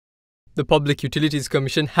The Public Utilities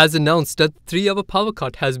Commission has announced that the 3-hour power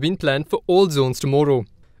cut has been planned for all zones tomorrow.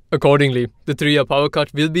 Accordingly, the 3-hour power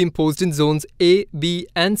cut will be imposed in zones A, B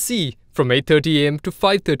and C from 8:30 am to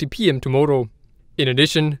 5:30 pm tomorrow. In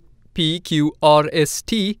addition, P, Q, R, S,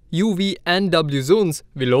 T, U, V and W zones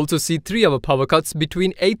will also see 3-hour power cuts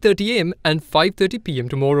between 8:30 am and 5:30 pm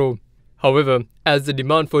tomorrow. However, as the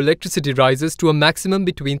demand for electricity rises to a maximum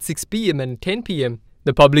between 6 pm and 10 pm,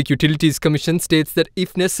 the Public Utilities Commission states that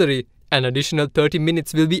if necessary, an additional 30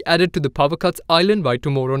 minutes will be added to the power cuts island-wide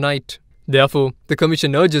tomorrow night. Therefore, the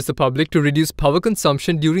Commission urges the public to reduce power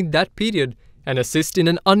consumption during that period and assist in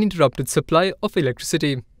an uninterrupted supply of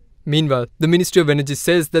electricity. Meanwhile, the Ministry of Energy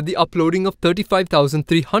says that the uploading of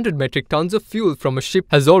 35,300 metric tons of fuel from a ship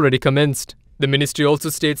has already commenced. The ministry also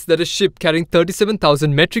states that a ship carrying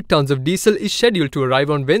 37,000 metric tons of diesel is scheduled to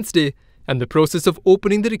arrive on Wednesday, and the process of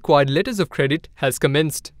opening the required letters of credit has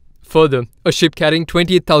commenced. Further, a ship carrying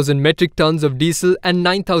 28,000 metric tons of diesel and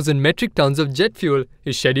 9,000 metric tons of jet fuel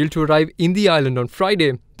is scheduled to arrive in the island on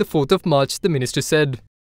Friday, the 4th of March, the ministry said.